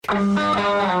This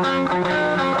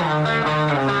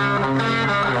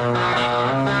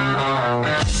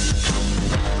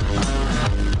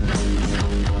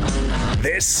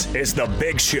is The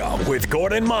Big Show with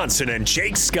Gordon Monson and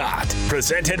Jake Scott,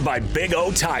 presented by Big O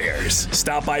Tires.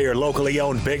 Stop by your locally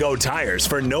owned Big O Tires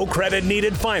for no credit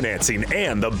needed financing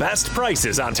and the best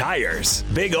prices on tires.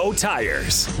 Big O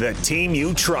Tires, the team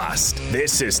you trust.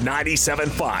 This is 97.5,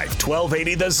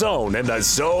 1280 The Zone and The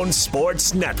Zone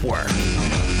Sports Network.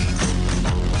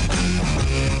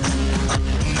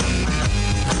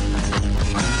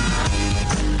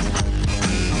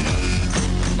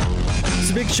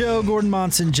 Big Show, Gordon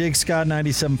Monson, Jake Scott,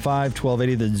 97.5,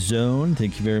 1280 The Zone.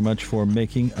 Thank you very much for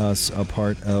making us a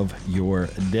part of your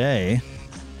day.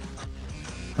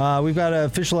 We've got an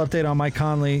official update on Mike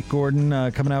Conley,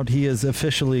 Gordon, coming out. He is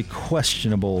officially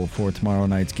questionable for tomorrow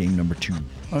night's game number 2.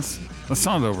 That's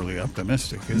not overly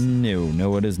optimistic, is it?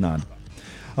 No, it is not.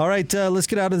 All right, let's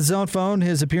get out of the zone phone.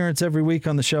 His appearance every week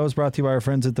on the show is brought to you by our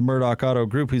friends at the Murdoch Auto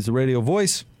Group. He's the radio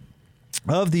voice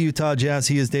of the Utah Jazz.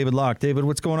 He is David Locke. David,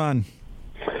 what's going on?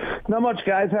 Not much,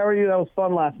 guys. How are you? That was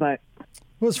fun last night. It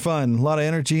was fun. A lot of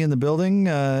energy in the building,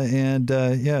 and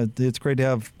it's great to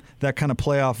have that kind of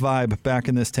playoff vibe back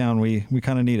in this town. We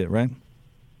kind of need it, right?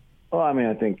 Well,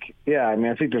 I think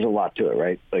there's a lot to it,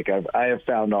 right? Like I have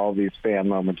found all these fan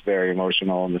moments very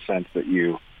emotional in the sense that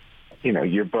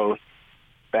you're both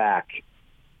back.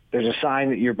 There's a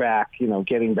sign that you're back,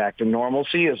 getting back to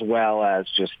normalcy as well as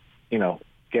just,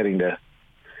 getting to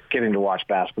watch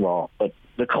basketball. But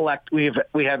we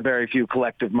had very few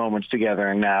collective moments together,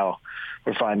 and now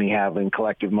we're finally having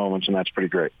collective moments, and that's pretty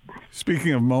great.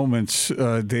 Speaking of moments,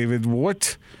 David,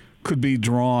 what could be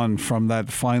drawn from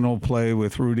that final play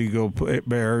with Rudy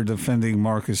Gobert defending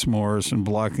Marcus Morris and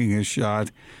blocking his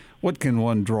shot? What can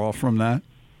one draw from that?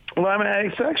 Well,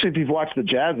 actually, if you've watched the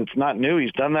Jazz, it's not new.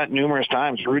 He's done that numerous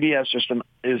times. Rudy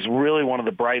is really one of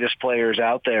the brightest players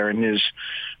out there, and his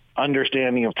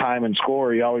understanding of time and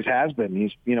score, he always has been.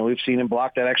 We've seen him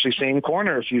block that actually same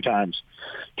corner a few times.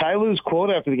 Ty Lue's quote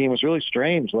after the game was really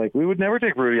strange. Like, we would never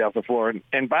take Rudy off the floor.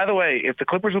 And by the way, if the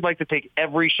Clippers would like to take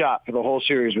every shot for the whole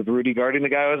series with Rudy guarding the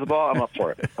guy who has the ball, I'm up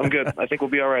for it. I'm good. I think we'll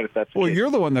be all right if that's the case.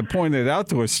 You're the one that pointed out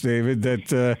to us, David,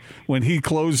 that when he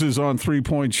closes on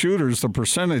three-point shooters, the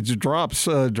percentage drops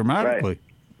dramatically. Right.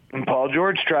 And Paul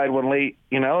George tried one late.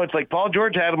 It's like Paul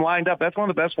George had him lined up. That's one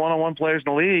of the best one-on-one players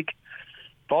in the league.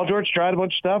 Paul George tried a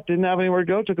bunch of stuff, didn't have anywhere to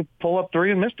go, took a pull-up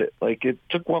three and missed it. Like, it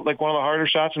took one of the harder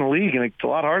shots in the league, and it's a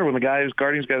lot harder when the guy who's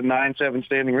guarding's got a 9-7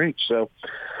 standing reach. So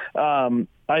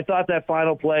I thought that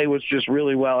final play was just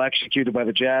really well executed by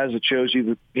the Jazz. It shows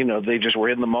you that, they just were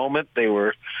in the moment.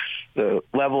 The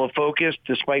level of focus,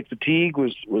 despite fatigue,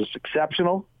 was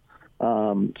exceptional.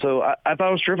 So I thought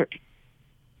it was terrific.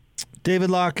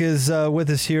 David Locke is with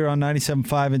us here on 97.5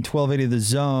 and 1280 The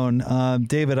Zone.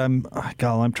 David, I'm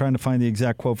trying to find the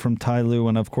exact quote from Ty Lue,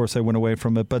 and of course I went away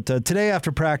from it. But today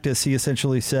after practice, he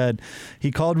essentially said he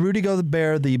called Rudy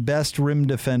Gobert the best rim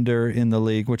defender in the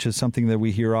league, which is something that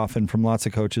we hear often from lots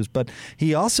of coaches. But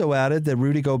he also added that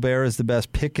Rudy Gobert is the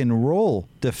best pick-and-roll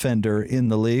defender in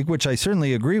the league, which I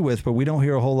certainly agree with, but we don't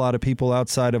hear a whole lot of people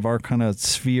outside of our kind of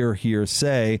sphere here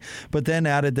say. But then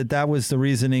added that was the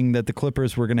reasoning that the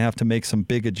Clippers were going to have to make some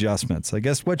big adjustments. I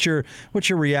guess what's your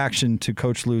reaction to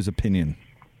Coach Lue's opinion?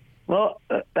 Well,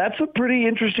 that's a pretty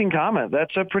interesting comment.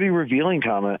 That's a pretty revealing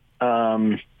comment.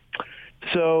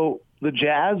 So the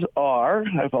Jazz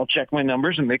I'll check my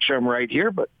numbers and make sure I'm right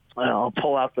here, but I'll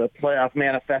pull out the playoff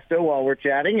manifesto while we're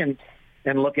chatting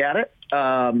and look at it.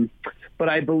 But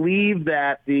I believe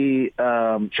that should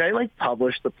I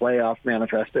publish the playoff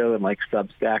manifesto in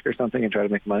Substack or something and try to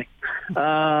make money?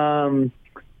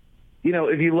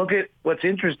 If you look at what's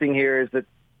interesting here is that,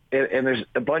 and there's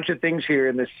a bunch of things here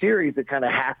in this series that kind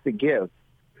of have to give.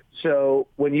 So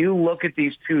when you look at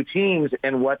these two teams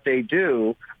and what they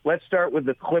do, let's start with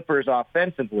the Clippers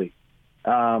offensively.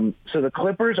 So the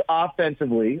Clippers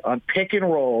offensively on pick and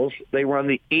rolls, they run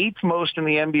the 8th most in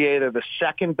the NBA. They're the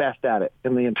second best at it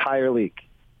in the entire league.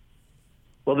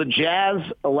 Well, the Jazz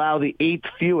allow the 8th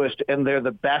fewest, and they're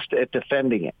the best at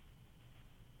defending it.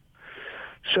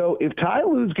 So if Ty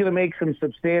Lue's going to make some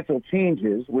substantial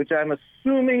changes, which I'm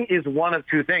assuming is one of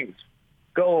two things,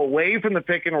 go away from the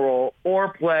pick and roll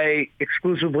or play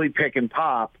exclusively pick and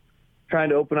pop, trying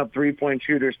to open up three-point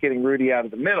shooters, getting Rudy out of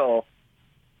the middle.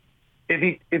 If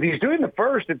he's doing the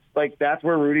first, it's like that's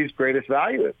where Rudy's greatest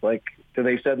value is. Like, do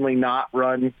they suddenly not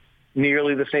run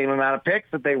nearly the same amount of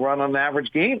picks that they run on an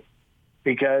average game?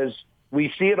 Because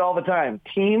we see it all the time.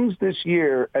 Teams this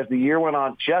year, as the year went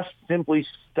on, just simply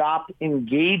stopped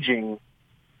engaging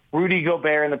Rudy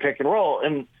Gobert in the pick and roll.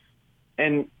 And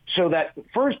And so that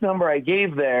first number I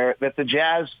gave there, that the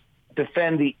Jazz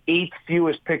defend the 8th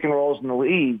fewest pick and rolls in the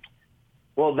league,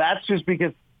 well, that's just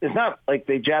because it's not like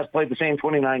the Jazz played the same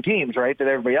 29 teams, right, that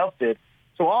everybody else did.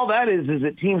 So all that is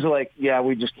that teams are like, yeah,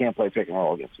 we just can't play pick and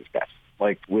roll against these guys.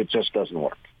 Like, it just doesn't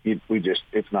work.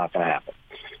 It's not going to happen.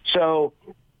 So,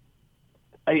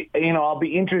 I'll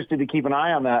be interested to keep an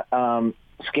eye on that.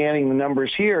 Scanning the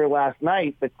numbers here last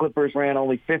night, the Clippers ran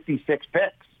only 56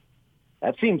 picks.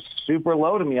 That seems super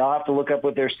low to me. I'll have to look up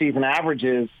what their season average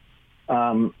is,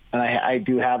 and I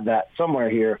do have that somewhere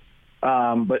here.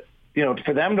 But,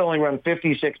 for them to only run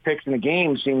 56 picks in a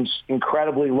game seems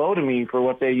incredibly low to me for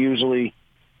what they usually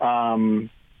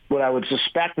what I would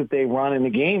suspect that they run in the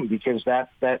game, because that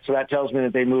tells me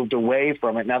that they moved away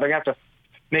from it. Now they're going to have to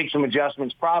make some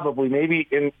adjustments probably. Maybe,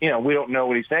 we don't know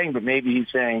what he's saying, but maybe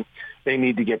he's saying they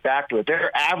need to get back to it.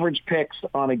 Their average picks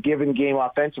on a given game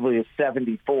offensively is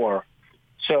 74.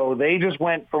 So they just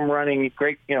went from running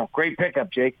great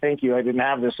pickup, Jake. Thank you. I didn't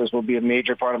have this. This will be a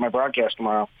major part of my broadcast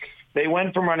tomorrow. They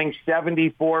went from running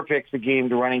 74 picks a game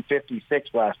to running 56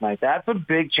 last night. That's a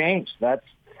big change. That's,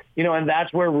 and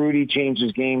that's where Rudy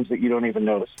changes games that you don't even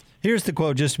notice. Here's the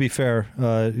quote, just to be fair.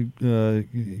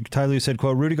 Ty Lue said,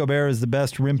 quote, Rudy Gobert is the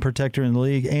best rim protector in the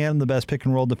league and the best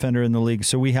pick-and-roll defender in the league,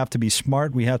 so we have to be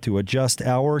smart. We have to adjust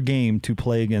our game to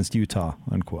play against Utah,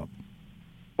 unquote.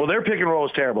 Well, their pick-and-roll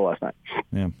was terrible last night.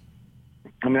 Yeah.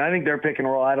 I mean, I think their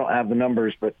pick-and-roll, I don't have the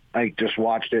numbers, but I just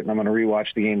watched it, and I'm going to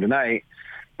rewatch the game tonight.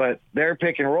 But their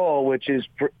pick-and-roll, which is,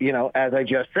 as I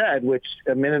just said, which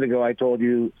a minute ago I told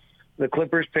you, the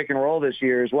Clippers pick and roll this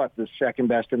year is the second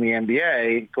best in the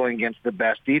NBA, going against the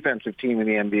best defensive team in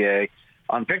the NBA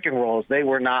on pick and rolls. They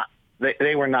were not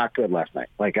good last night.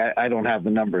 Like, I don't have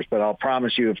the numbers, but I'll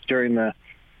promise you, if during the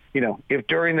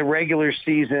regular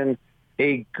season,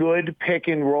 a good pick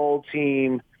and roll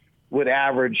team would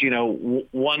average,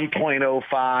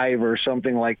 1.05 or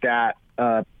something like that,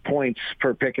 points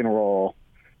per pick and roll,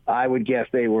 I would guess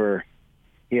they were,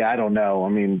 I don't know. I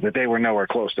mean, but they were nowhere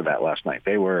close to that last night.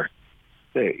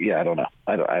 I don't know.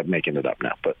 I'm making it up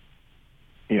now, but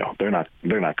they're not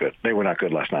good. They were not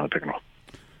good last night on pick and roll.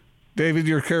 David,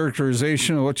 your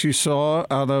characterization of what you saw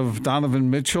out of Donovan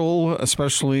Mitchell,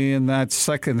 especially in that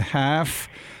second half,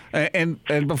 and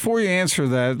before you answer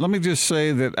that, let me just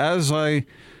say that as I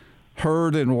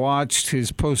heard and watched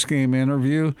his post-game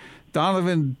interview,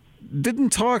 Donovan didn't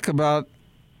talk about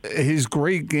his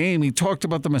great game. He talked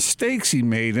about the mistakes he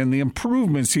made and the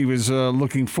improvements he was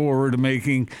looking forward to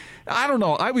making. I don't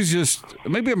know.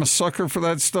 Maybe I'm a sucker for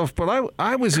that stuff, but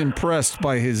I was impressed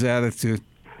by his attitude.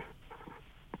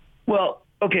 Well,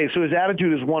 okay, so his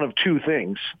attitude is one of two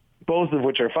things, both of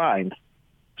which are fine.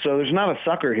 So there's not a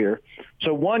sucker here.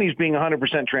 So one, he's being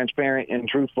 100% transparent and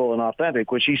truthful and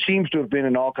authentic, which he seems to have been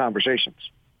in all conversations,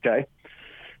 okay?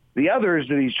 The other is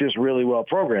that he's just really well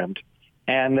programmed,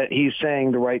 and that he's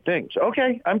saying the right things.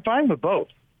 Okay, I'm fine with both.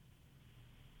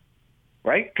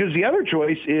 Right? Because the other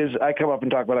choice is I come up and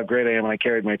talk about how great I am and I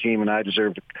carried my team and I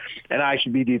deserved it, and I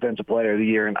should be Defensive Player of the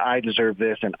Year and I deserve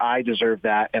this and I deserve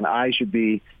that and I should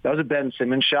be. That was a Ben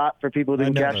Simmons shot for people who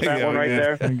didn't catch that one right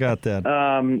there. I got that.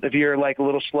 If you're like a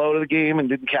little slow to the game and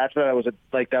didn't catch that, that was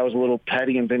a little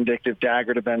petty and vindictive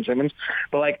dagger to Ben Simmons.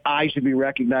 But like, I should be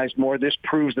recognized more. This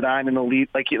proves that I'm in the lead.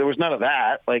 Like, there was none of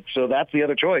that. Like, so that's the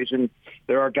other choice. And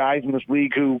there are guys in this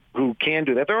league who can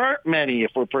do that. There aren't many, if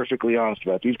we're perfectly honest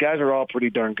about it. These guys are all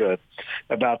pretty darn good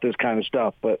about this kind of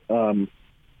stuff. But, or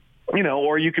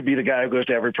you could be the guy who goes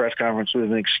to every press conference with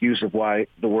an excuse of why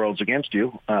the world's against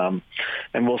you. And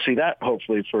we'll see that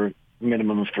hopefully for a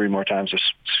minimum of 3 more times these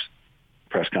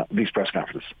press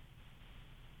conferences.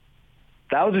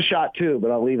 That was a shot too,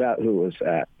 but I'll leave out who it was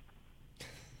at.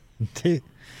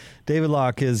 David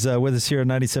Locke is with us here on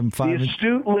 97.5. The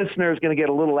astute listener is going to get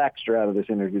a little extra out of this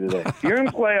interview today. If you're in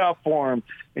playoff form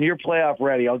and you're playoff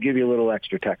ready, I'll give you a little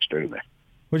extra texture today.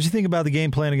 What did you think about the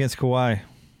game plan against Kawhi?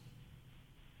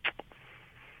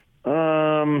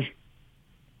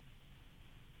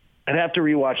 I'd have to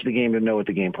rewatch the game to know what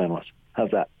the game plan was.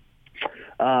 How's that?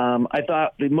 I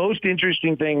thought the most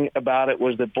interesting thing about it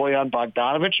was that Bojan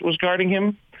Bogdanovic was guarding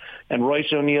him, and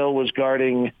Royce O'Neal was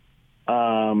guarding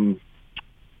Paul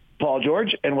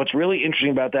George. And what's really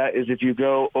interesting about that is if you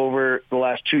go over the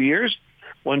last 2 years,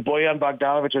 when Bojan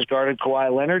Bogdanovic has guarded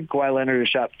Kawhi Leonard has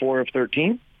shot 4 of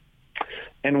 13.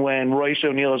 And when Royce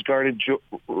O'Neal has guarded,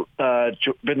 been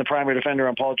the primary defender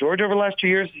on Paul George over the last 2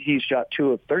 years, he's shot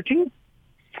 2 of 13.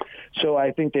 So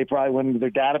I think they probably went into their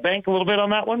data bank a little bit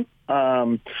on that one.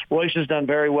 Royce has done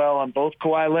very well on both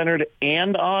Kawhi Leonard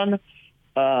and on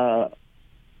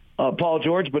Paul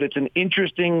George, but it's an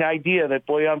interesting idea that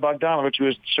Bojan Bogdanovic, who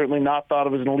is certainly not thought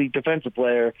of as an elite defensive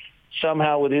player,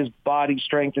 somehow with his body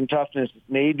strength and toughness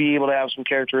may be able to have some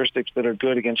characteristics that are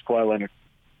good against Kawhi Leonard.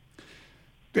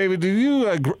 David, do you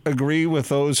agree with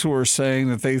those who are saying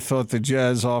that they thought the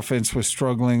Jazz offense was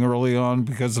struggling early on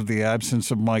because of the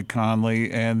absence of Mike Conley,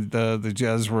 and the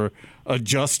Jazz were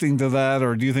adjusting to that,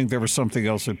 or do you think there was something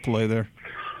else at play there?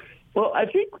 Well, I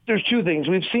think there's two things.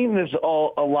 We've seen this a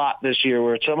lot this year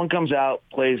where someone comes out,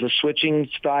 plays a switching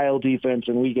style defense,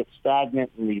 and we get stagnant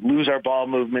and we lose our ball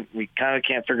movement. We kind of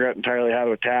can't figure out entirely how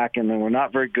to attack, and then we're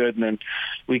not very good. And then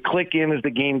we click in as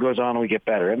the game goes on and we get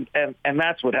better. And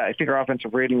that's what I think our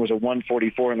offensive rating was a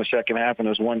 144 in the second half, and it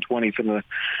was 120 from the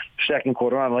second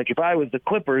quarter on. Like if I was the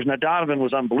Clippers, now Donovan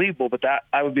was unbelievable, but that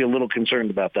I would be a little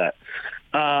concerned about that.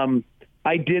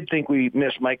 I did think we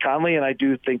missed Mike Conley, and I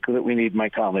do think that we need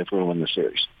Mike Conley if we're going to win the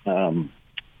series.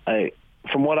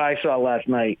 From what I saw last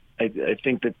night, I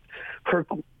think that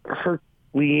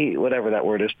Hercules, whatever that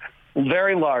word is,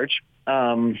 very large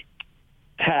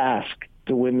task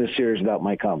to win this series without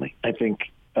Mike Conley. I think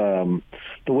the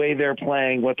way they're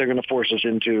playing, what they're going to force us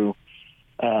into,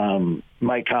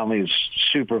 Mike Conley is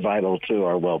super vital to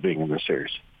our well-being in this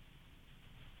series.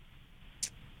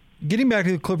 Getting back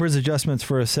to the Clippers adjustments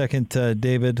for a second,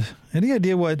 David, any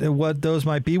idea what those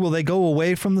might be? Will they go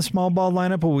away from the small ball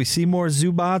lineup? Will we see more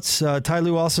Zubats? Ty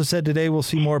Lue also said today we'll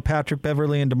see more Patrick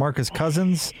Beverley and DeMarcus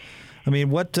Cousins. I mean,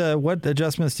 what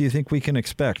adjustments do you think we can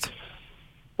expect?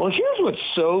 Well, here's what's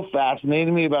so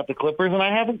fascinating me about the Clippers, and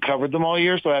I haven't covered them all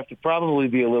year, so I have to probably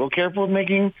be a little careful with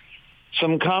making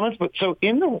some comments. But so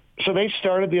they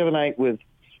started the other night with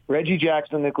Reggie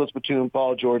Jackson, Nicholas Batum,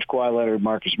 Paul George, Kawhi Leonard,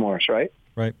 Marcus Morris, right?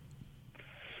 Right.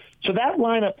 So that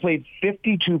lineup played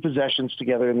 52 possessions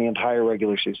together in the entire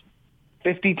regular season.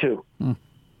 52.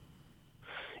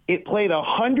 It played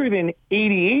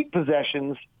 188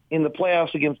 possessions in the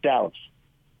playoffs against Dallas.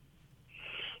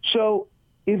 So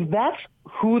if that's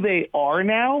who they are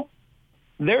now,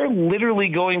 they're literally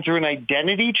going through an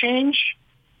identity change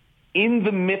in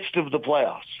the midst of the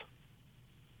playoffs.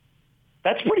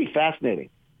 That's pretty fascinating.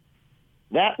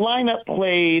 That lineup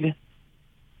played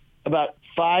about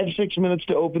 5-6 minutes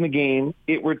to open the game.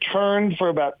 It returned for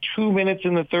about 2 minutes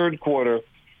in the third quarter,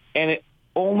 and it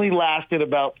only lasted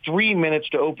about 3 minutes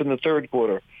to open the third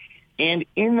quarter. And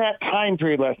in that time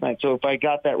period last night, so if I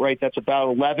got that right, that's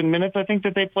about 11 minutes, I think,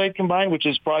 that they played combined, which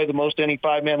is probably the most any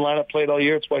five-man lineup played all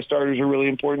year. It's why starters are really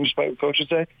important, despite what coaches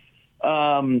say.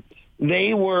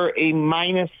 They were a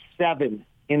 -7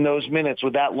 in those minutes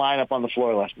with that lineup on the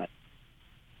floor last night.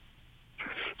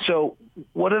 So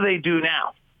what do they do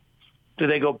now? Do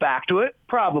they go back to it?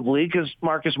 Probably, because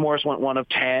Marcus Morris went 1 of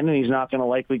 10, and he's not going to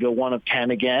likely go 1 of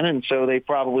 10 again, and so they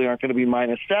probably aren't going to be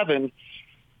 -7.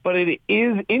 But it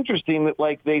is interesting that,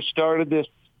 like, they started this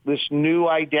new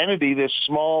identity, this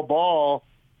small ball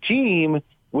team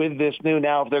with this new,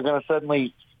 now if they're going to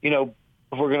suddenly, if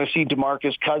we're going to see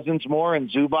DeMarcus Cousins more and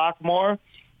Zubac more,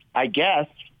 I guess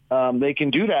they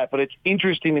can do that. But it's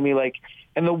interesting to me,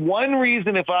 and the one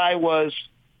reason if I was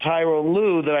Tyronn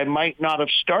Lue that I might not have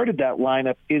started that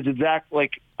lineup is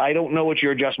I don't know what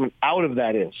your adjustment out of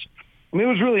that is. I mean,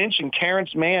 it was really interesting.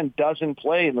 Terrence Mann doesn't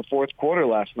play in the fourth quarter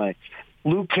last night.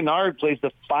 Luke Kennard plays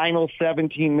the final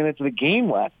 17 minutes of the game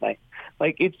last night.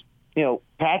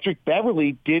 Patrick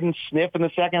Beverley didn't sniff in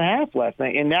the second half last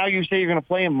night, and now you say you're going to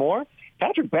play him more?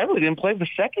 Patrick Beverley didn't play the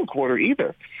second quarter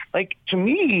either. To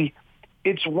me,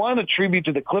 it's one, a tribute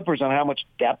to the Clippers on how much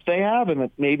depth they have and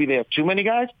that maybe they have too many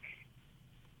guys.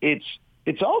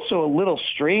 It's also a little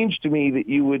strange to me that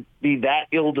you would be that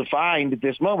ill-defined at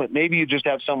this moment. Maybe you just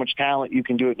have so much talent you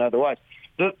can do it otherwise.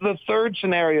 The third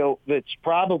scenario that's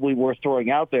probably worth throwing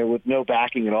out there with no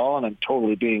backing at all, and I'm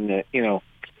totally being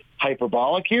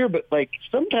hyperbolic here, but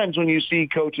sometimes when you see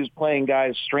coaches playing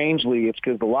guys strangely, it's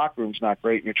because the locker room's not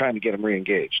great and you're trying to get them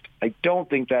re-engaged. I don't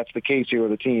think that's the case here with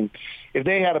the team. If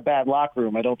they had a bad locker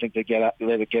room, I don't think they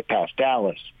would get past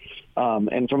Dallas.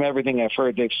 And from everything I've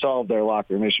heard, they've solved their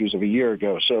locker room issues of a year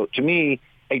ago. So to me,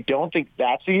 I don't think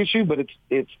that's the issue, but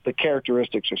it's the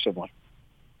characteristics are similar.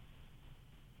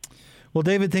 Well,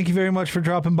 David, thank you very much for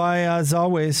dropping by. As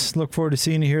always, look forward to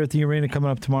seeing you here at the arena coming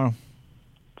up tomorrow.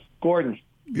 Gordon.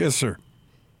 Yes, sir.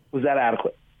 Was that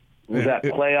adequate? Was that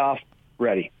playoff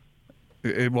ready?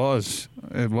 It was.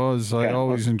 It was. Okay. I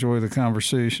always enjoy the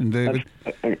conversation, David.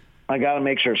 I got to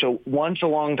make sure. So once a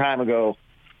long time ago,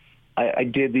 I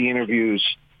did the interviews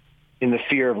in the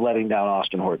fear of letting down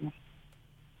Austin Horton.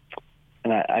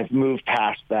 And I've moved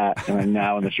past that, and I'm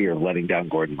now in the fear of letting down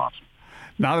Gordon Monson.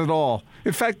 Not at all.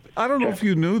 In fact, I don't know if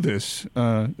you knew this,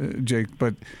 Jake,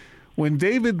 but when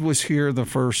David was here the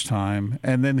first time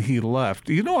and then he left,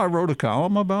 I wrote a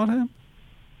column about him?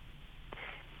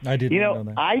 I didn't know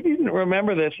that. I didn't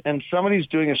remember this, and somebody's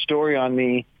doing a story on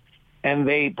me, and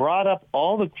they brought up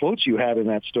all the quotes you had in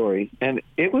that story, and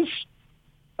it was,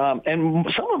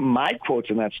 and some of my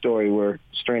quotes in that story were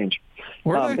strange.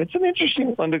 Were they? It's an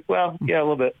interesting one to, a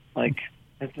little bit. Like,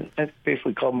 I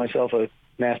basically called myself a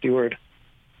nasty word.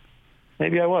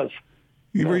 Maybe I was.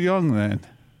 You were young then.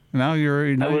 Now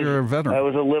you're a veteran. I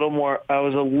was a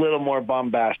little more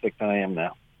bombastic than I am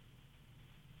now.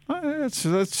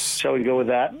 That's. Shall we go with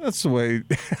that? That's the way.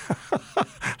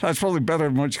 That's probably better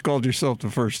than what you called yourself the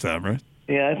first time, right?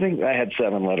 Yeah, I think I had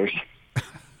 7 letters.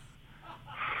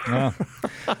 Start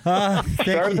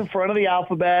at the front of the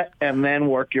alphabet and then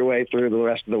work your way through the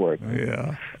rest of the word.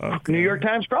 Yeah. Okay. New York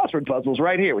Times crossword puzzles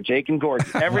right here with Jake and Gordon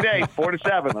every day, 4 to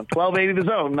 7 on 1280 The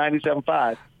Zone,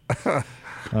 97.5.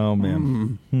 Oh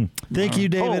man! Thank you,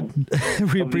 David.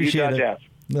 We appreciate it.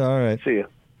 All right. See you.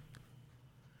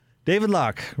 David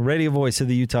Locke, radio voice of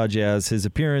the Utah Jazz. His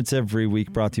appearance every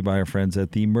week brought to you by our friends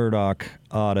at the Murdoch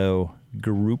Auto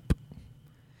Group.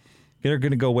 They're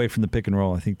going to go away from the pick and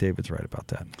roll. I think David's right about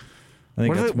that. I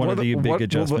think that's one of the big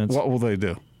adjustments. What will they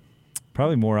do?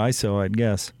 Probably more ISO, I'd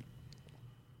guess.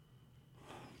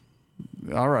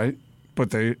 All right,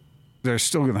 but they're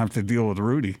still going to have to deal with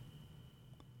Rudy.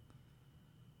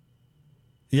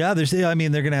 Yeah, they're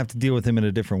going to have to deal with him in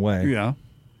a different way. Yeah.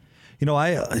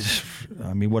 I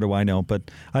mean, what do I know?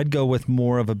 But I'd go with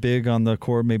more of a big on the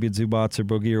court, maybe Zubats or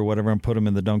Boogie or whatever, and put him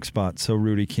in the dunk spot so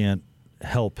Rudy can't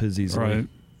help as easily. Right.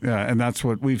 Yeah, and that's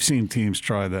what we've seen teams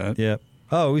try that. Yeah.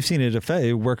 Oh, we've seen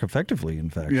it work effectively,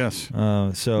 in fact. Yes.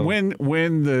 So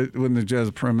when the Jazz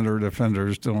perimeter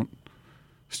defenders don't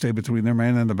stay between their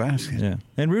man and the basket. Yeah.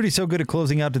 And Rudy's so good at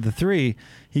closing out to the 3,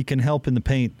 he can help in the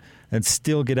paint and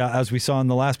still get out, as we saw in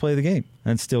the last play of the game,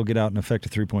 and still get out and affect a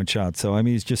 3-point shot. So, I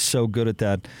mean, he's just so good at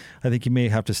that. I think you may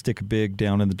have to stick a big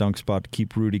down in the dunk spot to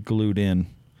keep Rudy glued in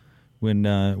when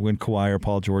Kawhi or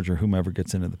Paul George or whomever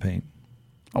gets into the paint.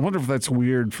 I wonder if that's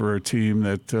weird for a team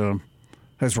that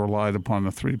has relied upon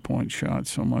the 3-point shot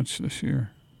so much this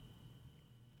year.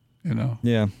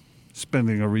 Yeah.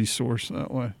 Spending a resource that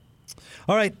way.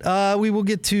 All right, we will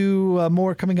get to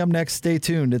more coming up next. Stay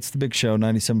tuned. It's The Big Show,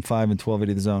 97.5 and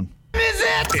 1280 The Zone.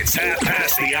 It's half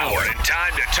past the hour and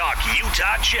time to talk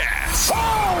Utah Jazz.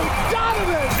 Oh,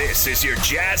 Donovan! This is your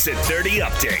Jazz at 30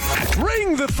 update.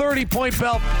 Ring the 30-point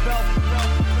bell.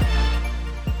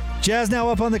 Jazz now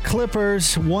up on the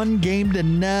Clippers,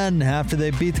 1-0 after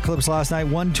they beat the Clippers last night,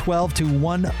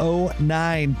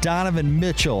 112-109. Donovan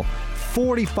Mitchell,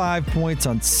 45 points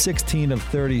on 16 of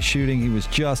 30 shooting. He was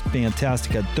just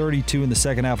fantastic, had 32 in the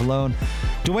second half alone.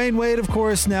 Dwayne Wade, of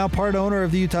course, now part owner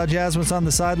of the Utah Jazz, was on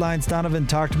the sidelines. Donovan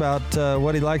talked about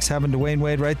what he likes having Dwayne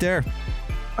Wade right there.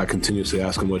 I continuously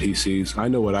ask him what he sees. I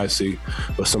know what I see,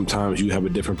 but sometimes you have a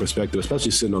different perspective,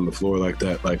 especially sitting on the floor like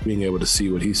that, like being able to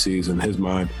see what he sees in his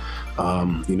mind.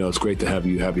 It's great to have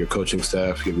your coaching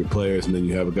staff, you have your players, and then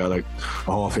you have a guy like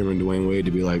a Hall of Famer in Dwayne Wade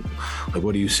to be like,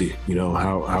 what do you see?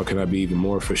 How can I be even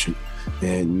more efficient?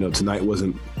 And, tonight it was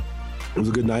a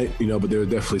good night, but there was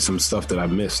definitely some stuff that I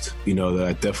missed, that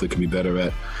I definitely could be better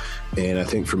at. And I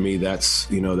think for me, that's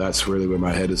really where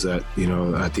my head is at. At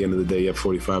the end of the day,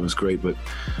 45 is great, but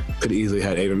could have easily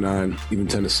had 8 or 9, even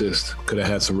 10 assists. Could have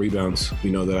had some rebounds,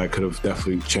 that I could have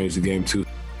definitely changed the game too.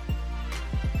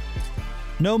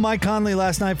 No Mike Conley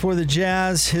last night for the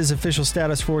Jazz. His official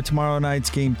status for tomorrow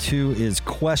night's Game 2 is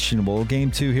questionable.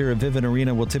 Game 2 here at Vivint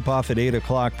Arena will tip off at 8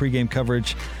 o'clock. Pre-game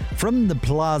coverage from the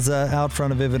plaza out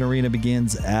front of Vivint Arena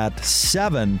begins at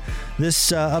 7.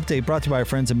 This update brought to you by our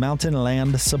friends at Mountain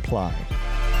Land Supply.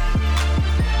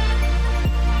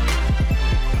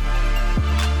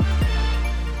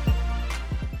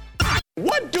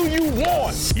 What do you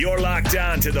want? You're locked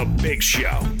on to The Big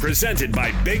Show, presented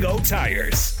by Big O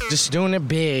Tires. Just doing it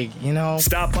big,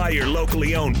 Stop by your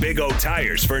locally owned Big O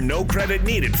Tires for no credit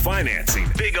needed financing.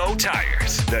 Big O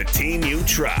Tires, the team you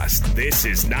trust. This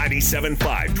is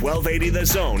 97.5, 1280 The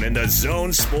Zone and The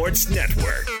Zone Sports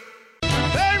Network.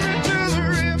 Take me to the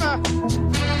river.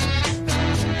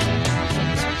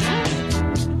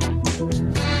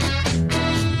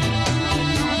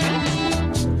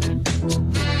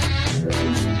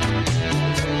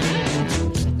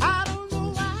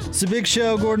 It's a Big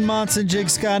Show. Gordon Monson, Jake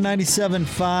Scott,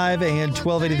 97.5 and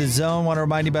 1280 The Zone. Want to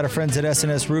remind you about our friends at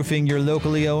S&S Roofing, your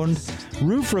locally owned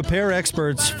roof repair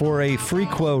experts. For a free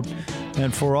quote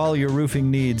and for all your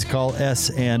roofing needs, call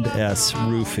S&S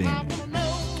Roofing.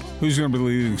 Who's going to be the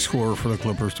leading scorer for the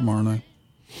Clippers tomorrow night?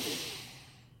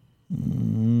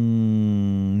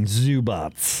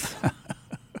 Zubats.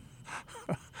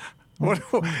 What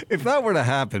if that were to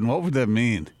happen? What would that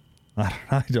mean?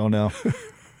 I don't know.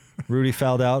 Rudy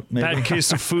fouled out. Maybe. Bad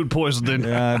case of food poisoning.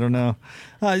 Yeah, I don't know.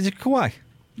 Kawhi.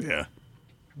 Yeah.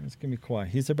 It's going to be Kawhi.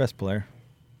 He's their best player.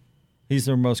 He's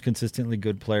their most consistently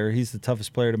good player. He's the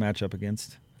toughest player to match up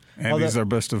against. And he's their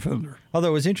best defender. Although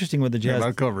it was interesting what the Jazz... Yeah,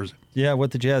 that covers it. Yeah,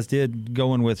 what the Jazz did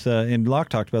going with... and Locke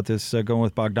talked about this, going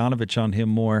with Bogdanovich on him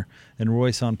more and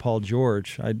Royce on Paul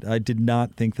George. I did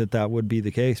not think that would be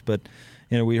the case, but...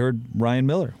 we heard Ryan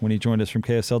Miller, when he joined us from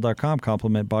KSL.com,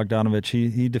 compliment Bogdanovich.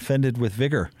 He defended with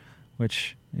vigor,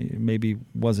 which maybe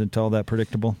wasn't all that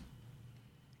predictable.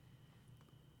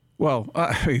 Well,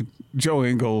 Joe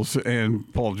Ingles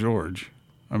and Paul George.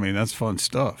 That's fun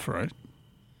stuff, right?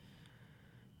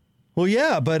 Well,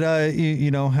 yeah, but,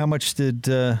 how much did,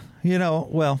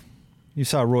 you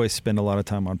saw Royce spend a lot of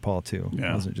time on Paul, too.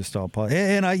 Yeah. It wasn't just all Paul.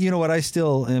 And I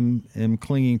still am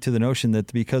clinging to the notion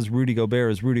that because Rudy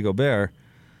Gobert is Rudy Gobert,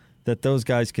 that those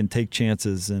guys can take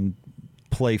chances and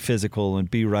play physical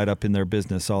and be right up in their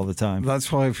business all the time.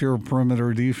 That's why if you're a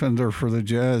perimeter defender for the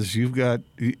Jazz, you've got,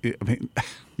 you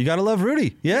got to love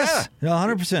Rudy. Yes, yeah.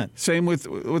 100%. Same with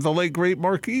the late, great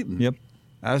Mark Eaton. Yep.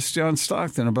 Ask John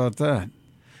Stockton about that.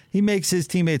 He makes his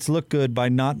teammates look good by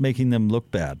not making them look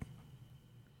bad.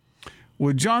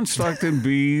 Would John Stockton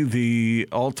be the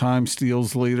all-time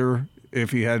steals leader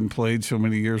if he hadn't played so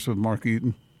many years with Mark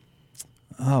Eaton?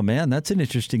 Oh, man, that's an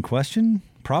interesting question.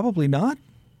 Probably not.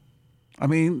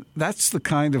 That's the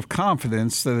kind of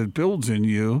confidence that it builds in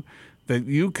you, that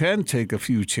you can take a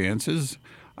few chances.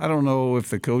 I don't know if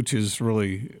the coaches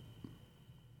really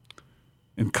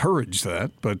encourage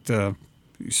that, but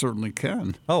you certainly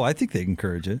can. Oh, I think they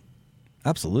encourage it.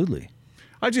 Absolutely.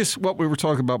 What we were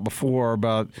talking about before,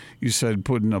 about you said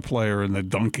putting a player in the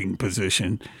dunking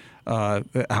position,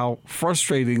 how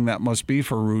frustrating that must be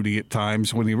for Rudy at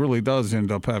times when he really does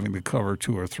end up having to cover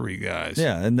 2 or 3 guys.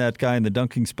 Yeah, and that guy in the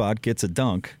dunking spot gets a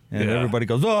dunk, and everybody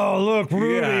goes, "Oh, look,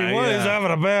 Rudy, he's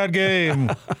having a bad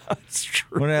game." That's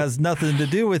true. When it has nothing to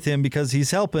do with him because he's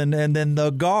helping, and then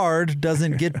the guard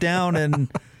doesn't get down and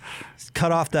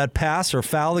cut off that pass or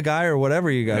foul the guy or whatever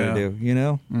you got to do,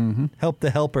 Mm-hmm. Help the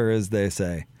helper, as they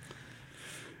say.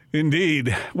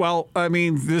 Indeed. Well,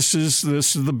 this is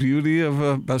the beauty of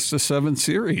a best-of-7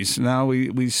 series. Now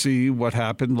we see what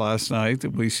happened last night.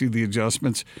 We see the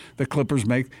adjustments the Clippers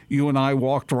make. You and I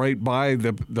walked right by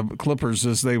the Clippers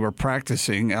as they were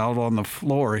practicing out on the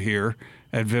floor here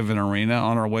at Vivint Arena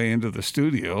on our way into the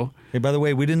studio. Hey, by the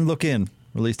way, we didn't look in.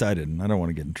 Or at least I didn't. I don't want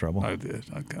to get in trouble. I did.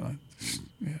 I kind of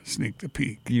sneaked a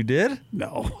peek. You did?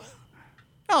 No.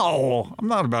 No, I'm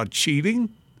not about cheating.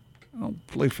 I don't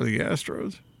play for the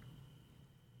Astros.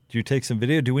 Did you take some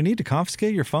video? Do we need to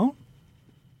confiscate your phone?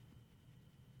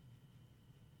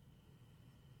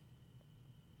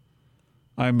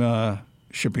 I'm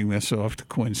shipping this off to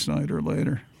Quinn Snyder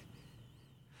later.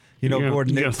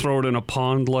 Gordon, you gonna throw it in a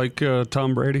pond like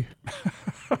Tom Brady?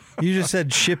 You just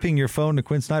said shipping your phone to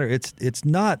Quinn Snyder. It's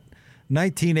not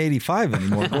 1985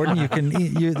 anymore,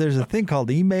 Gordon. There's a thing called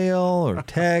email or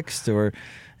text or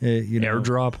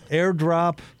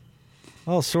airdrop.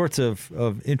 All sorts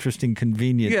of interesting,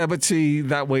 convenient. Yeah, but see,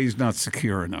 that way is not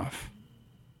secure enough.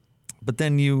 But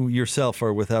then you yourself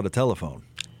are without a telephone.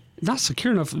 Not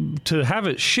secure enough to have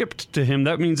it shipped to him.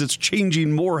 That means it's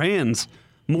changing more hands,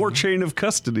 more chain of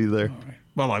custody there. Right.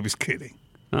 Well, I was kidding.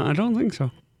 I don't think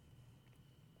so.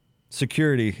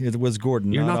 Security, it was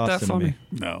Gordon. You're not Austin that funny.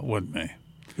 No, it wasn't me.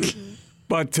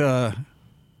 But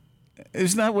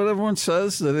isn't that what everyone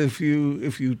says, that if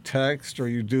you text or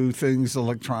you do things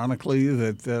electronically,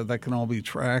 that can all be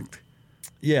tracked?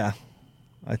 Yeah,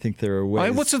 I think there are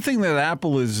ways. What's the thing that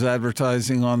Apple is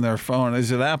advertising on their phone?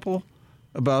 Is it Apple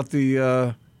about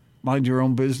the mind your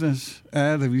own business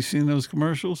ad? Have you seen those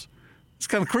commercials? It's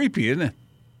kind of creepy, isn't it?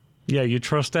 Yeah, you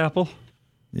trust Apple?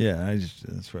 Yeah,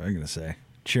 that's what I'm going to say.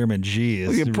 Chairman G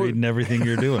is reading everything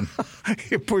you're doing.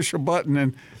 You push a button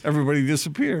and everybody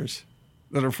disappears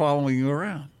that are following you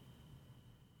around.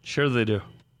 Sure they do.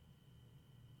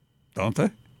 Don't they?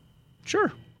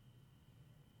 Sure.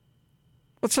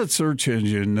 What's that search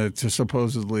engine that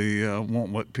supposedly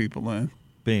won't let people in?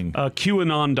 Bing.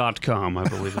 QAnon.com, I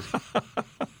believe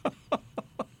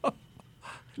it.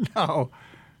 No.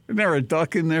 Isn't there a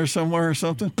duck in there somewhere or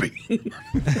something?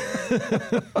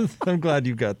 I'm glad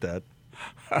you got that.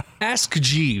 Ask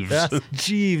Jeeves. Ask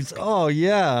Jeeves. Oh,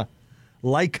 yeah.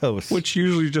 Lycos. Which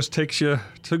usually just takes you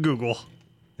to Google.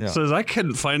 Yeah. Says, I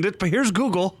couldn't find it, but here's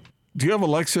Google. Do you have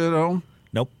Alexa at home?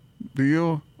 Nope. Do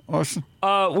you, Austin?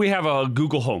 We have a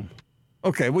Google Home.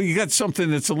 Okay, well, you got something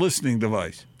that's a listening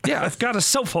device. Yeah, I've got a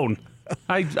cell phone.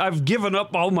 I've given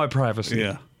up all my privacy.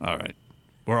 Yeah, all right.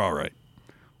 We're all right.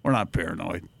 We're not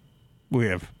paranoid. We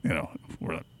have,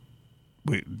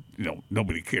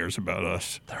 nobody cares about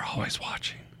us. They're always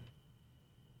watching.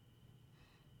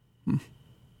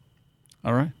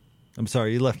 All right. I'm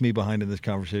sorry, you left me behind in this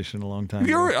conversation a long time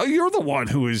ago. You're the one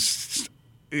who is.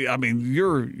 I mean,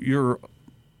 you're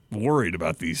worried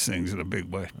about these things in a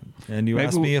big way. And you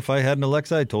asked me if I had an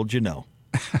Alexa. I told you no.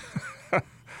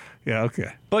 Yeah.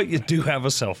 Okay. But you do have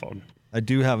a cell phone. I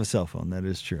do have a cell phone. That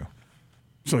is true.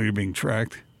 So you're being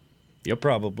tracked. Yep,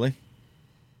 probably.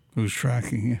 Who's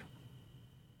tracking you?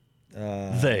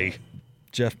 They.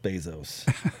 Jeff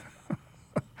Bezos.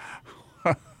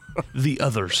 The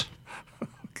others.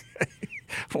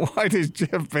 Why does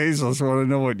Jeff Bezos want to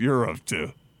know what you're up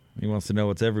to? He wants to know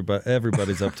what's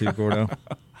everybody's up to, Gordo.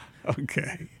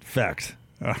 Okay. Fact.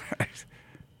 All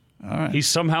right. He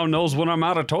somehow knows when I'm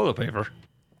out of toilet paper.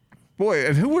 Boy,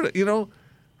 and who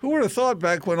would have thought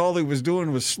back when all he was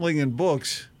doing was slinging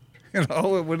books, it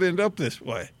would end up this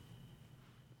way.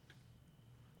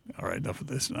 All right, enough of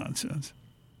this nonsense.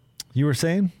 You were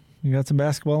saying you got some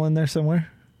basketball in there somewhere?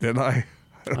 Did I?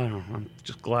 I don't know. I'm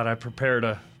just glad I prepared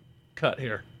a cut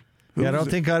here. Yeah, I don't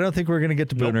think we're going to get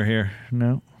to Booner here.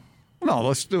 No. No,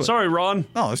 let's do it. Sorry, Ron.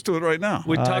 No, let's do it right now.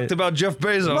 We talked about Jeff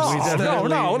Bezos.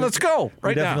 No, let's go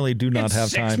right now. We definitely do not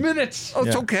have time. 6 minutes. Oh,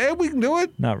 it's Yeah. okay. We can do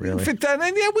it. Not We can really. fit that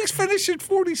in. Yeah, we finish at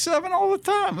 47 all the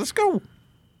time. Let's go.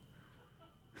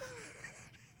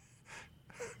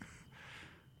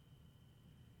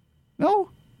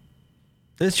 No?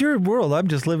 It's your world. I'm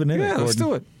just living in it, Yeah, Gordon. let's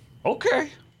do it.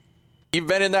 Okay. You've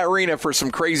been in that arena for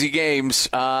some crazy games.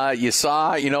 You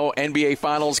saw, NBA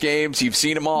Finals games. You've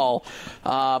seen them all.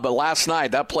 But last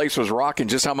night, that place was rocking.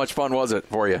 Just how much fun was it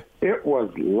for you? It was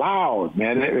loud,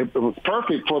 man. It was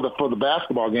perfect for the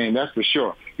basketball game, that's for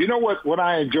sure. You know what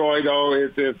I enjoy, though,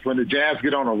 is when the Jazz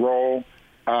get on a roll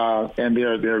and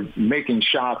they're making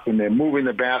shots and they're moving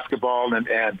the basketball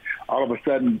and all of a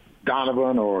sudden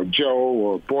Donovan or Joe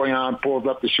or Boyan pulls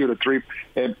up to shoot a three.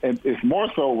 And it's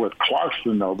more so with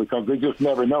Clarkson, though, because they just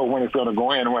never know when it's going to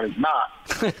go in and when it's not.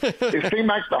 It seems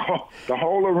like the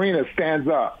whole arena stands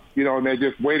up, and they're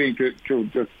just waiting to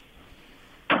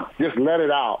just let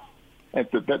it out. And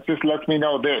that just lets me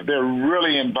know they're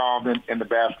really involved in the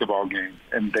basketball game.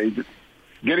 And they just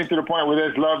getting to the point where they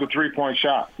just love the three-point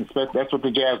shot. That's what the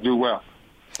Jazz do well.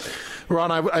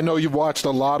 Ron, I know you've watched a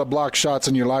lot of block shots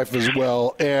in your life as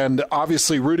well, and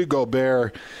obviously Rudy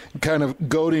Gobert kind of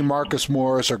goading Marcus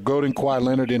Morris or goading Kawhi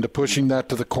Leonard into pushing that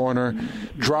to the corner,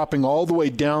 dropping all the way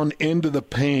down into the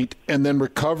paint, and then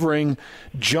recovering,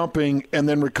 jumping, and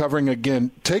then recovering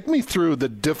again. Take me through the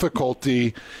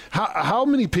difficulty. How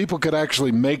many people could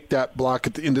actually make that block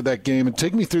at the end of that game, and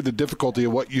take me through the difficulty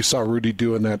of what you saw Rudy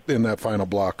do in that final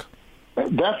block.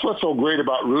 That's what's so great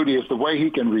about Rudy is the way he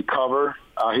can recover.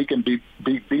 He can be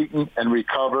beaten and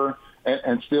recover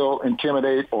and still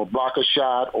intimidate or block a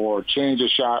shot or change a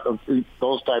shot,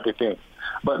 those type of things.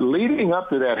 But leading up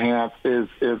to that, Hans,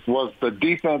 was the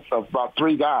defense of about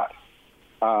three guys.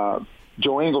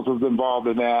 Joe Ingles was involved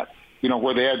in that,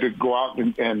 where they had to go out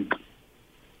and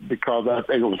because I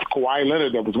think it was Kawhi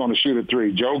Leonard that was going to shoot a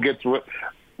three. Joe gets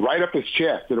right up his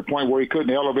chest to the point where he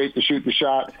couldn't elevate to shoot the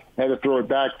shot, had to throw it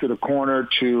back to the corner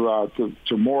to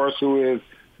Morris, who is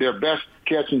their best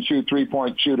catch-and-shoot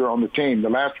three-point shooter on the team. The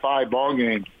last 5 ball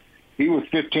games, he was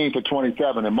 15 for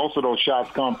 27, and most of those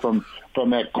shots come from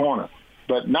that corner.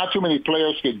 But not too many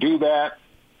players could do that.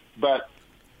 But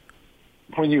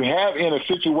when you have in a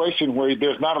situation where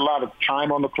there's not a lot of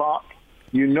time on the clock,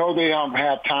 they don't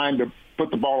have time to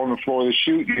put the ball on the floor to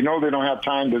shoot. They don't have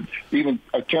time to even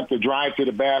attempt to drive to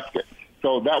the basket.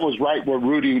 So that was right where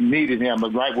Rudy needed him,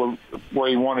 but right where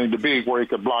he wanted him to be, where he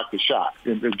could block the shot.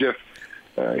 It's just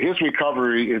his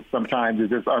recovery is sometimes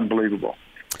just unbelievable.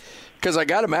 Because I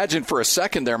got to imagine for a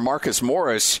second there, Marcus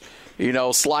Morris,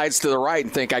 slides to the right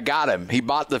and think, I got him. He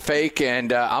bought the fake,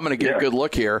 and I'm going to get a good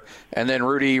look here. And then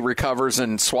Rudy recovers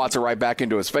and swats it right back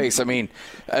into his face. I mean,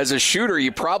 as a shooter,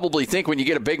 you probably think when you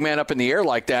get a big man up in the air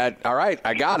like that, all right,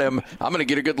 I got him. I'm going to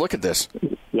get a good look at this.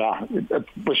 Yeah,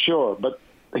 for sure. But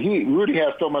Rudy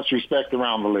has so much respect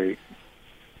around the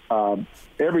league.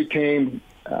 Every team,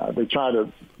 they try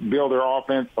to build their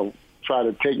offense or try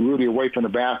to take Rudy away from the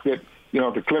basket.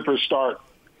 The Clippers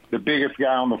the biggest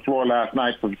guy on the floor last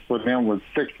night for them was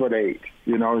 6'8",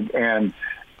 and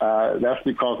that's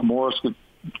because Morris could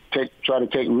try to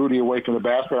take Rudy away from the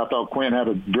basket. I thought Quinn had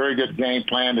a very good game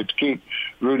plan to keep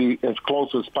Rudy as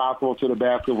close as possible to the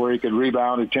basket where he could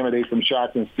rebound, intimidate some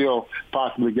shots, and still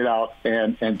possibly get out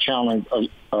and challenge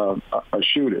a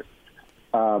shooter.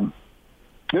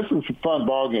 this is a fun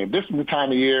ball game. This is the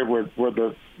time of year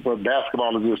where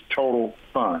basketball is just total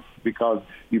fun because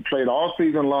you played all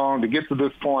season long to get to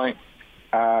this point.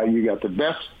 You got the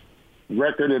best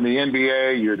record in the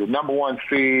NBA. You're the number one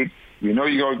seed. You know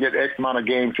you're going to get X amount of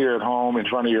games here at home in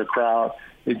front of your crowd.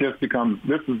 It just becomes,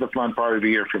 this is the fun part of the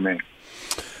year for me.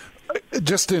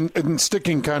 Just in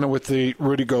sticking kind of with the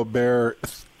Rudy Gobert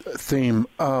theme,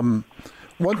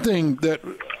 one thing that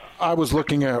I was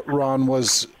looking at, Ron,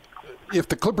 was if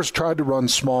the Clippers tried to run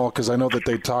small, because I know that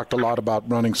they talked a lot about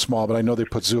running small, but I know they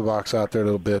put Zubac out there a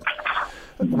little bit,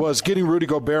 was getting Rudy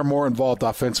Gobert more involved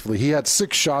offensively. He had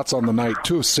 6 shots on the night,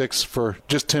 2 of 6 for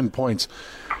just 10 points.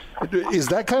 Is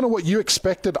that kind of what you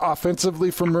expected offensively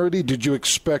from Rudy? Did you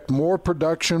expect more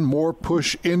production, more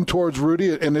push in towards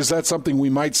Rudy? And is that something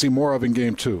we might see more of in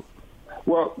Game 2?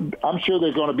 Well, I'm sure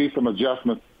there's going to be some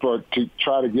adjustments to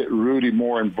try to get Rudy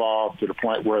more involved to the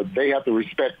point where they have to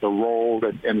respect the role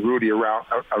and Rudy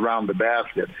around the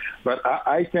basket. But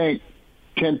I think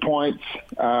 10 points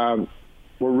for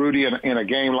Rudy in a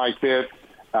game like this,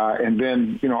 and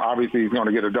then, obviously he's going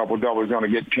to get a double-double. He's going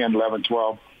to get 10, 11,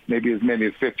 12, maybe as many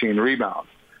as 15 rebounds.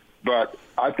 But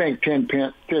I think 10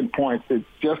 points is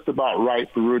just about right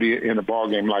for Rudy in a ball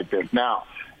game like this. Now,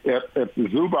 if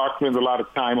Zubac spends a lot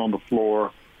of time on the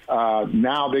floor,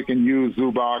 now they can use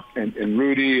Zubac and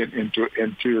Rudy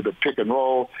into the pick and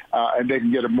roll, and they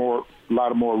can get a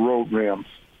lot of more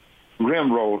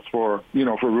rim rolls for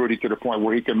Rudy to the point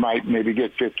where he might maybe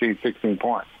get 15, 16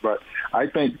 points. But I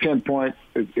think 10 points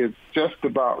is just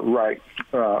about right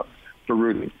for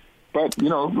Rudy. But, a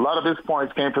lot of his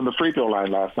points came from the free throw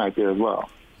line last night there as well.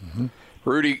 Mm-hmm.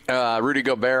 Rudy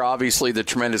Gobert, obviously the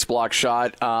tremendous block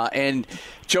shot. And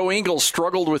Joe Ingles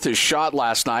struggled with his shot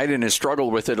last night and has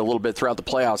struggled with it a little bit throughout the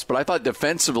playoffs. But I thought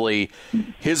defensively,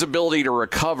 his ability to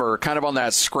recover kind of on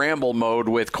that scramble mode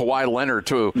with Kawhi Leonard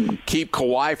to keep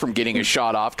Kawhi from getting a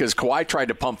shot off, because Kawhi tried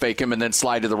to pump fake him and then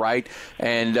slide to the right.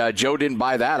 And Joe didn't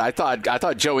buy that. I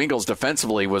thought Joe Ingles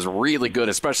defensively was really good,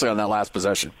 especially on that last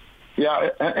possession. Yeah,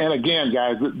 and again,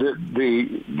 guys,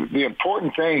 the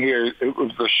important thing here it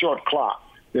was the short clock.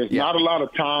 There's not a lot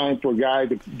of time for a guy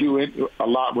to do it a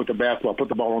lot with the basketball, put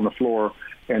the ball on the floor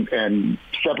and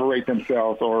separate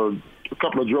themselves or a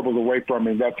couple of dribbles away from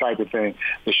him, that type of thing.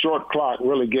 The short clock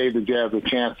really gave the Jazz a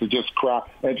chance to just cry.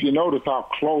 And if you notice how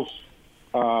close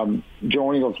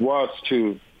Joe Ingles was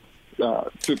to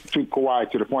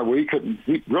Kawhi to the point where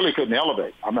he really couldn't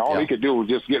elevate. I mean, all he could do was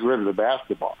just get rid of the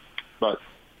basketball. But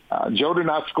Joe did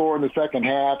not score in the second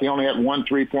half. He only had 1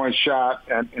 3-point shot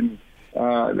in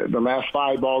the last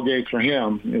 5 ball games for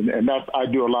him. And that I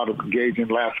do a lot of gauging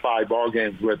the last 5 ball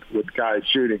games with guys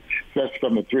shooting, especially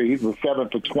from the 3. He was 7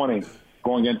 for 20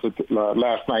 going into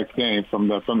last night's game from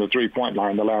the 3-point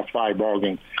line, the last 5 ball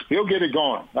games. He'll get it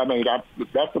going. I mean,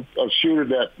 that's a shooter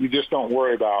that you just don't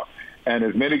worry about. And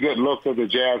as many good looks as the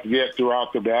Jazz get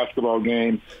throughout the basketball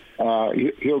game,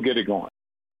 he'll get it going.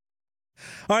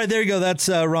 All right, there you go. That's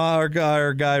our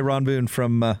guy, Ron Boone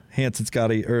from Hanson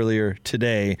Scotty earlier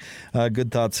today. Good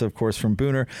thoughts, of course, from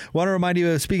Booner. Want to remind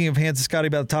you, speaking of Hanson Scotty,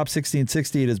 about the Top 60 and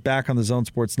 60. It is back on the Zone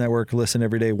Sports Network. Listen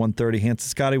every day, 1:30. Hanson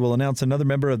Scotty will announce another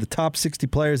member of the top 60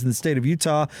 players in the state of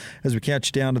Utah as we catch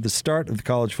you down to the start of the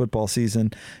college football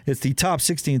season. It's the Top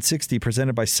 60 and 60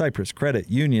 presented by Cypress, Credit,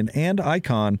 Union, and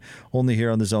Icon, only here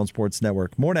on the Zone Sports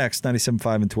Network. More next,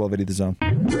 97.5 and 1280 The Zone.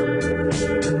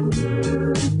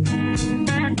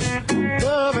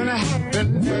 Love and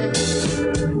happiness.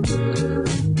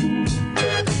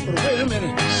 But wait a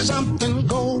minute, something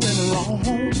going wrong.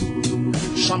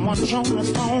 Someone's on the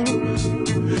phone,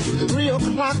 3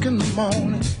 o'clock in the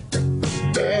morning.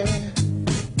 Yeah,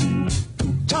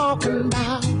 talking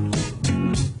about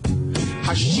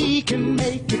how she can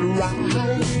make it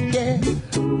right. Yeah.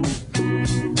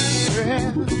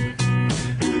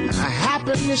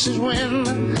 Happiness is when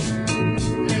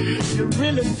you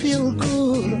really feel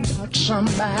good about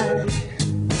somebody.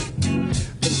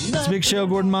 It's a big show.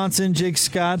 Gordon Monson, Jake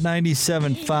Scott,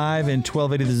 97.5 and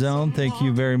 1280 The Zone. Thank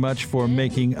you very much for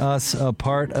making us a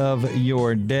part of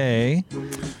your day.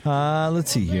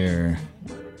 Let's see here.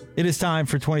 It is time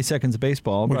for 20 Seconds of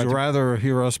Baseball. Would you rather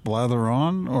hear us blather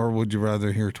on, or would you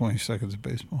rather hear 20 Seconds of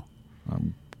Baseball?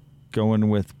 I'm going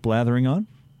with blathering on.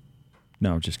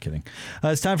 No, just kidding.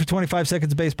 It's time for 25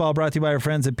 Seconds of Baseball, brought to you by our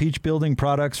friends at Peach Building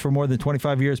Products. For more than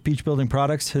 25 years, Peach Building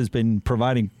Products has been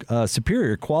providing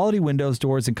superior quality windows,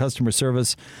 doors, and customer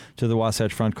service to the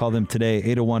Wasatch Front. Call them today,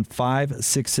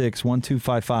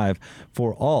 801-566-1255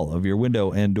 for all of your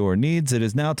window and door needs. It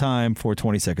is now time for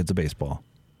 20 Seconds of Baseball.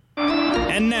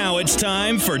 And And now it's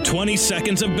time for 20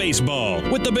 Seconds of Baseball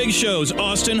with the Big Show's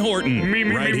Austin Horton.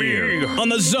 Right here on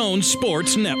the Zone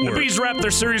Sports Network. The Bees wrapped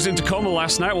their series in Tacoma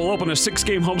last night. We'll open a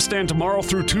 6-game homestand tomorrow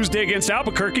through Tuesday against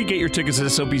Albuquerque. Get your tickets at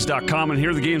SOBs.com and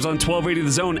hear the games on 1280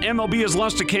 The Zone. MLB has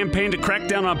launched a campaign to crack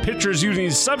down on pitchers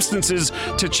using substances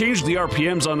to change the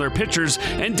RPMs on their pitchers.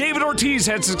 And David Ortiz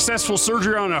had successful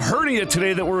surgery on a hernia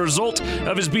today that were a result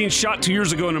of his being shot 2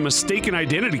 years ago in a mistaken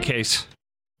identity case.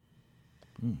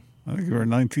 I think you were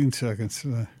 19 seconds.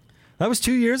 That was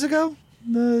 2 years ago,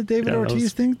 the David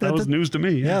Ortiz thing? That was news to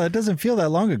me. Yeah, that doesn't feel that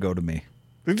long ago to me.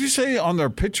 Did you say on their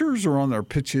pitchers or on their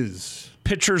pitches?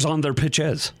 Pitchers on their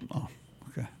pitches. Oh,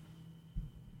 okay.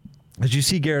 Did you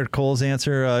see Garrett Cole's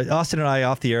answer? Austin and I,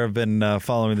 off the air, have been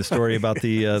following the story about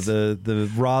the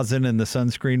rosin and the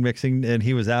sunscreen mixing, and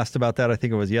he was asked about that. I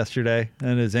think it was yesterday,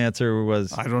 and his answer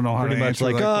was I don't know how pretty to much answer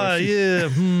like,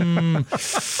 that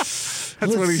question.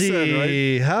 That's what he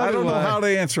said, right? I don't know how to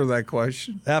answer that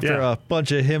question. After a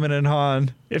bunch of him and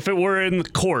Han. If it were in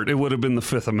court, it would have been the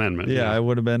Fifth Amendment. Yeah, it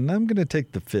would have been. I'm going to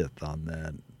take the fifth on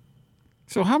that.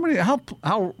 So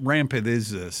how rampant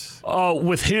is this? Oh,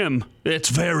 with him, it's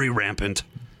very rampant.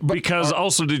 Because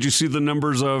also, did you see the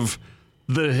numbers of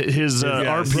his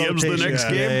RPMs the next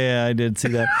game? Yeah, I did see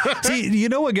that. See, you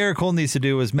know what Garrett Cole needs to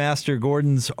do is master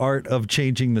Gordon's art of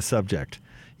changing the subject.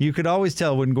 You could always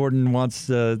tell when Gordon wants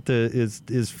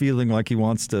is feeling like he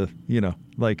wants to,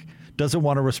 doesn't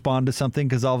want to respond to something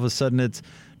because all of a sudden it's,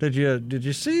 did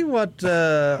you see what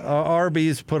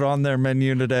Arby's put on their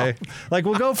menu today? Like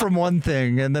we'll go from one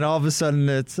thing and then all of a sudden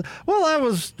it's, well, I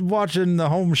was watching the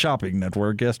Home Shopping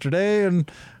Network yesterday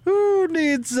and who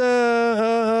needs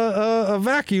a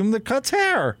vacuum that cuts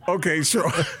hair? Okay, so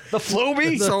the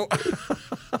Flowbee.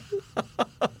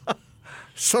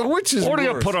 So which is What do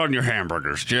worse? you put on your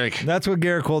hamburgers, Jake? That's what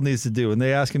Garrett Cole needs to do. And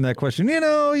they ask him that question.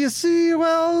 You see,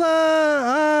 well,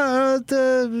 I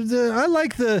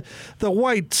like the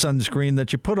white sunscreen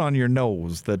that you put on your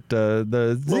nose. That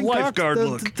the zinc lifeguard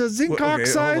look. The zinc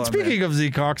oxide. Speaking of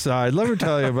zinc oxide, let me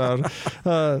tell you about.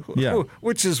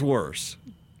 Which is worse,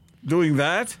 doing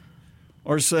that,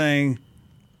 or saying,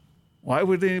 "Why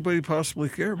would anybody possibly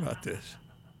care about this?"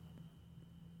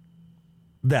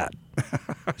 That.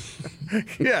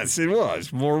 Yes, it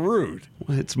was more rude.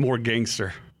 It's more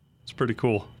gangster. It's pretty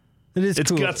cool.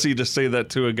 It's cool. gutsy to say that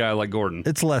to a guy like Gordon.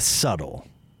 It's less subtle.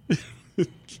 It's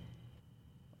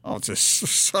as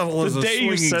subtle as a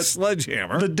swinging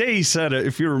sledgehammer. The day he said it,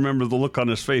 if you remember the look on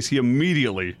his face, he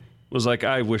immediately was like,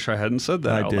 I wish I hadn't said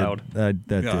that out loud.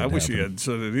 I wish he hadn't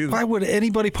said it either. Why would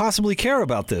anybody possibly care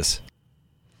about this?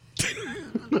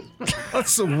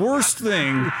 That's the worst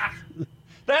thing.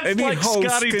 That's any like host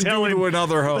Scotty can telling do to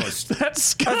another host. That's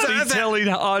Scotty telling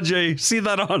Ajay, see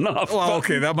that on off. Well,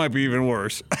 okay, that might be even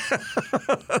worse.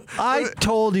 I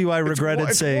told you I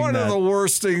regretted saying that. It's one of the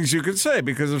worst things you could say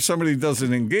because if somebody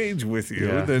doesn't engage with you,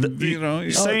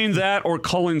 then saying that or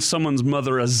calling someone's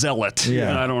mother a zealot.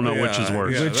 Yeah. I don't know which is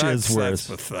worse. Which is worse?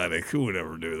 That's pathetic. Who would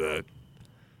ever do that?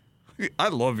 I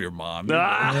love your mom. See,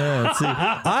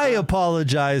 I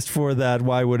apologized for that.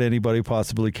 Why would anybody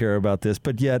possibly care about this?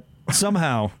 But yet,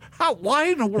 somehow, why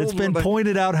in the world it's been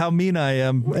pointed out how mean I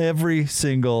am every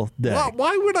single day.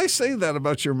 Why would I say that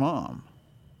about your mom?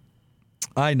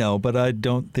 I know, but I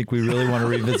don't think we really want to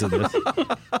revisit this.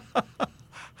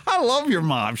 I love your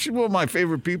mom. She's one of my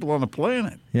favorite people on the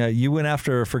planet. Yeah, you went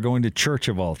after her for going to church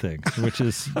of all things, which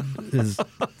is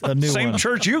a new Same one.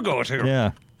 church you go to.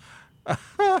 Yeah.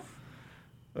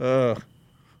 All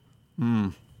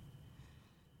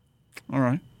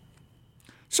right.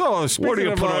 So, What do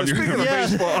you put on your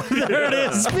baseball. There it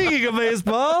is. Speaking of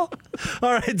baseball.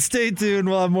 All right, stay tuned.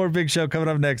 We'll have more Big Show coming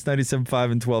up next.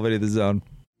 97.5 and 1280 The Zone.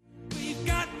 We've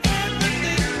got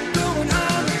everything going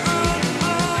on.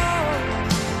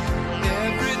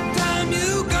 Every time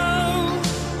you go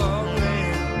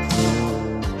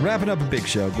away. Wrapping up a Big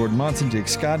Show. Gordon Monson, Jake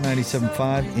Scott,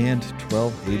 97.5 and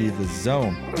 1280 The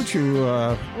Zone. Why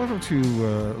don't you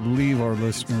leave our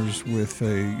listeners with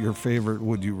your favorite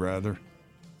Would You Rather?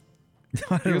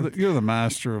 You're the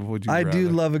master of Would You Rather. I do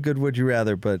love a good Would You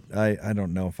Rather, but I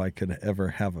don't know if I could ever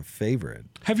have a favorite.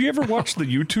 Have you ever watched the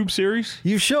YouTube series?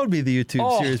 You showed me the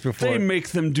YouTube series before. They make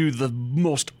them do the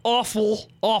most awful,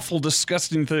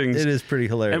 disgusting things. It is pretty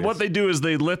hilarious. And what they do is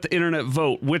they let the internet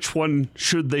vote which one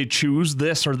should they choose,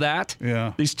 this or that.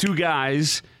 Yeah. These two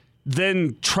guys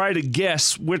then try to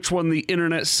guess which one the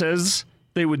internet says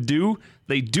they would do.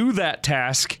 They do that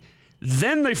task.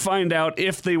 Then they find out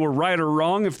if they were right or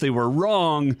wrong. If they were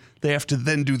wrong, they have to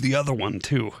then do the other one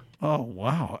too. Oh,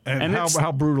 wow. And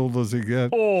how brutal does it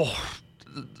get? Oh,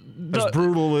 as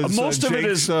brutal as most of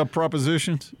Jake's it is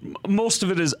propositions? Most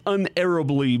of it is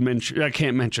unerrorably mentioned. I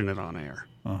can't mention it on air.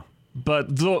 Oh. But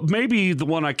maybe the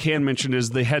one I can mention is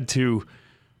they had to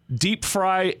deep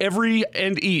fry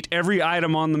eat every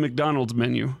item on the McDonald's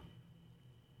menu,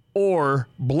 or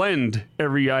blend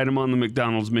every item on the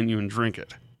McDonald's menu and drink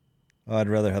it. Oh, I'd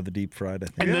rather have the deep fried, I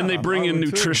think. And then they bring in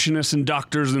nutritionists and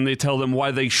doctors, and they tell them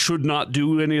why they should not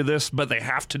do any of this, but they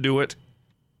have to do it.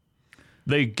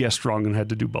 They guessed wrong and had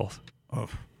to do both. Oh.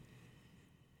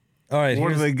 All right. What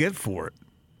do they get for it?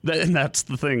 And that's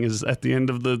the thing, is at the end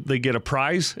of they get a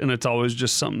prize, and it's always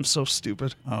just something so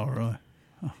stupid. Oh, really?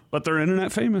 But they're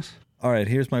internet famous. All right,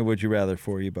 here's my would you rather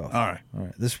for you both. All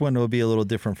right. This one will be a little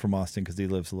different from Austin because he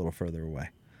lives a little further away.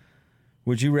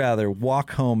 Would you rather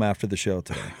walk home after the show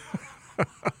today?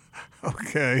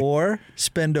 Okay. Or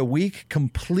spend a week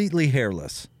completely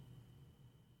hairless?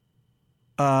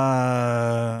 No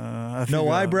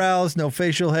eyebrows, no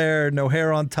facial hair, no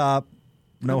hair on top,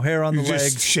 no hair on the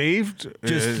legs. Just shaved?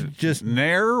 Just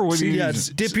Nair? What do you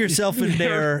dip yourself in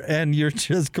Nair and you're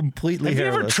just completely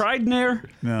hairless. Have you ever tried Nair?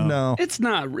 No. It's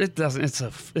not. It doesn't.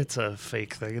 It's a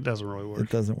fake thing. It doesn't really work. It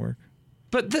doesn't work.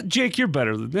 But Jake, you're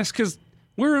better than this because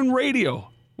we're in radio.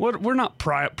 We're not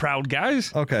proud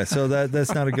guys. Okay, so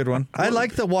that's not a good one. I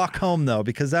like the walk home, though,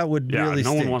 because that would really no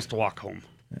stink. one wants to walk home.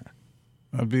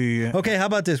 That'd be... Okay, how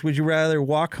about this? Would you rather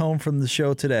walk home from the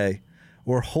show today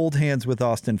or hold hands with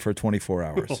Austin for 24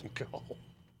 hours? Oh, God.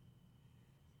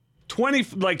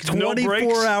 24 no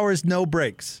breaks? Hours, no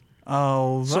breaks.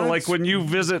 Oh, so like when you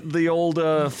visit the old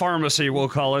pharmacy, we'll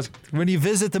call it. When you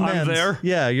visit the men's. I'm there?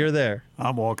 Yeah, you're there.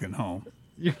 I'm walking home.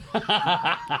 Yes.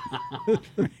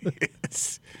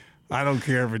 I don't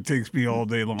care if it takes me all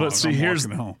day long. But see, here's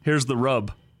home. Here's the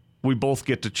rub. We both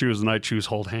get to choose, and I choose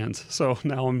hold hands. So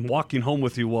now I'm walking home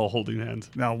with you while holding hands.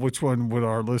 Now, which one would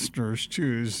our listeners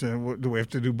choose? Do we have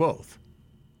to do both?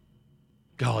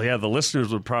 Oh, yeah, the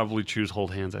listeners would probably choose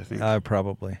hold hands, I think.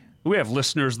 Probably. We have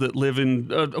listeners that live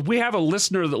in... we have a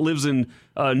listener that lives in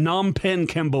Phnom Penh,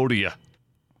 Cambodia.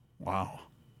 Wow.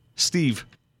 Steve.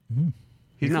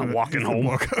 He's not walking home.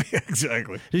 Yeah,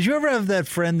 exactly. Did you ever have that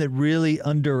friend that really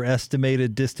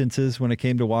underestimated distances when it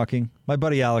came to walking? My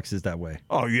buddy Alex is that way.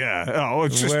 Oh, yeah. Oh,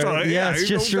 it's just... it's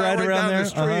just right around there. The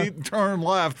street, turn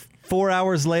left. 4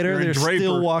 hours later, they're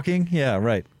still walking. Yeah,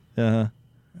 right. Yeah.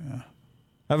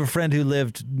 I have a friend who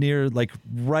lived near, like,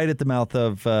 right at the mouth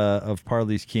of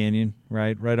Parley's Canyon,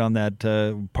 right on that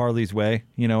Parley's Way.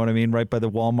 You know what I mean? Right by the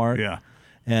Walmart. Yeah.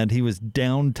 And he was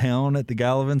downtown at the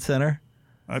Gallivan Center.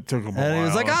 That took him a while. And he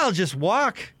was like, I'll just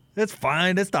walk. It's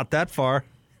fine. It's not that far.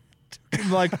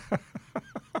 Like,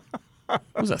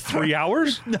 was that 3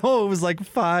 hours? No, it was like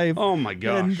 5. Oh, my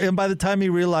gosh. And by the time he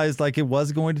realized, like, it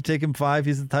was going to take him 5,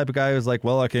 he's the type of guy who's like,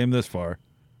 well, I came this far.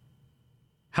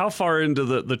 How far into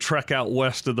the trek out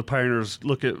west did the pioneers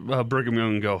look at Brigham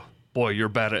Young and go, boy, you're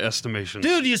bad at estimation?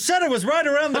 Dude, you said it was right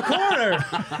around the corner.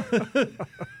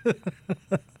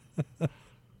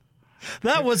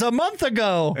 That was a month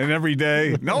ago. And every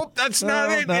day, nope, that's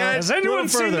not it yet. Has anyone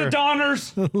seen the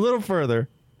Donners? A little further.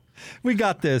 We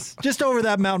got this. Just over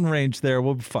that mountain range there.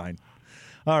 We'll be fine.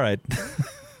 All right.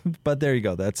 But there you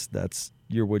go. That's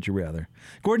your would you rather.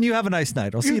 Gordon, you have a nice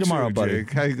night. I'll see you tomorrow, too, buddy.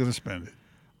 Jake. How are you going to spend it?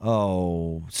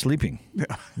 Oh, sleeping.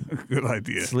 Yeah, good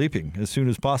idea. Sleeping as soon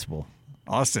as possible.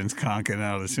 Austin's conking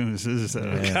out as soon as his...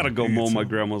 Gotta go mow my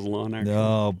grandma's lawn, actually.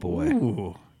 Oh, boy.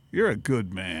 Ooh, you're a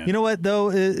good man. You know what, though?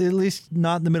 At least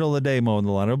not in the middle of the day mowing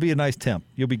the lawn. It'll be a nice temp.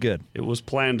 You'll be good. It was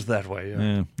planned that way,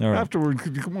 Yeah. All right. Afterward,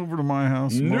 could you come over to my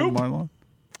house and mow Nope. my lawn?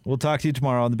 We'll talk to you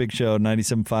tomorrow on The Big Show,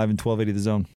 97.5 and 1280 The Zone.